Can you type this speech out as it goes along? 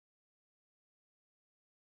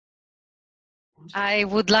I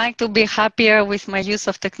would like to be happier with my use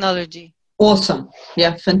of technology. Awesome.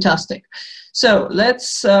 Yeah, fantastic. So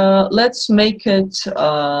let's make it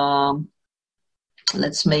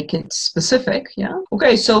specific. Yeah.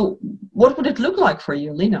 Okay. So what would it look like for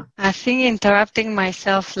you, Lena? I think interrupting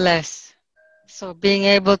myself less. So being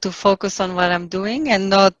able to focus on what I'm doing and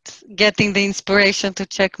not getting the inspiration to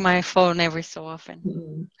check my phone every so often.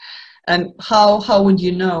 Mm. And how would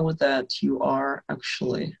you know that you are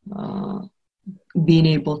actually being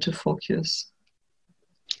able to focus?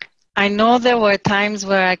 I know there were times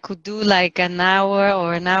where I could do like an hour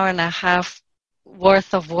or an hour and a half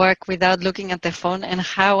worth of work without looking at the phone, and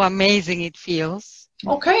how amazing it feels.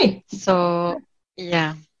 Okay. So,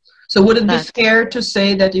 yeah. So would it be That. fair to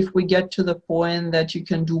say that if we get to the point that you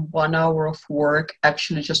can do 1 hour of work,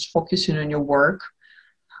 actually just focusing on your work,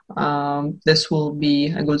 this will be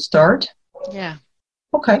a good start? Yeah.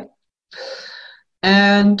 Okay.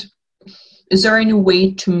 And is there any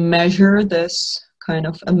way to measure this kind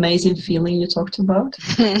of amazing feeling you talked about?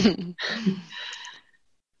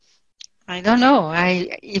 I don't know.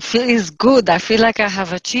 It feels good. I feel like I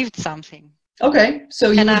have achieved something. Okay,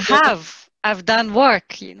 so you And would I've done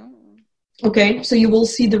work, you know. okay, so you will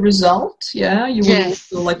see the result, yeah? You will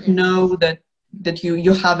Yes. also like Yes. know that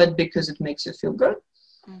you have it because it makes you feel good.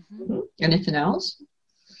 Mm-hmm. Anything else?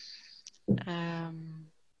 Um,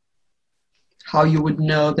 How you would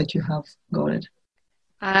know that you have got it?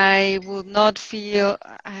 I would not feel,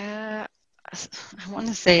 I want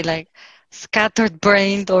to say like scattered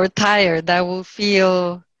brained or tired. I will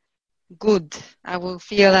feel good. I will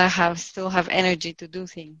feel still have energy to do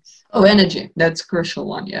things. Oh, energy. That's a crucial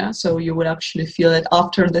one, yeah? So you would actually feel that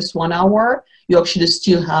after this 1 hour, you actually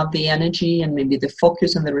still have the energy and maybe the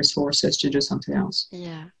focus and the resources to do something else.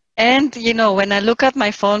 Yeah. And, you know, when I look at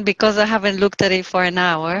my phone, because I haven't looked at it for an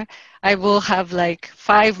hour, I will have like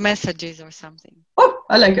 5 messages or something. Oh,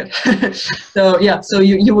 I like it. So yeah, so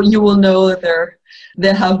you will know that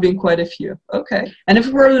there have been quite a few. Okay. And if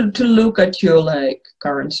we were to look at your like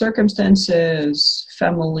current circumstances,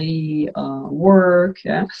 family, work,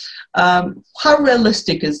 yeah, how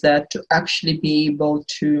realistic is that to actually be able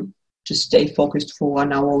to stay focused for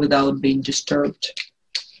 1 hour without being disturbed?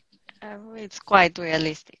 It's quite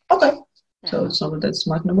realistic. Okay. Yeah. So it's not that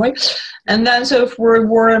smart in a way. And then so if we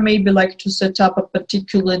were maybe like to set up a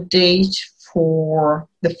particular date for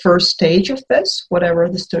the first stage of this, whatever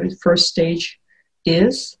the first stage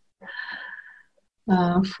is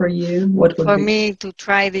for you, what would For be? me to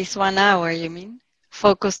try this 1 hour, you mean?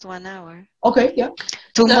 Focused 1 hour. Okay, yeah.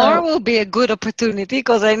 Tomorrow So, will be a good opportunity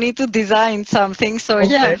because I need to design something. So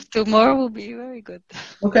yeah, okay. tomorrow will be very good.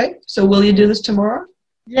 Okay. So will you do this tomorrow?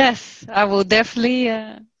 Yes, I will definitely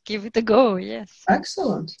give it a go. Yes.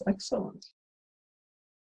 Excellent. Excellent.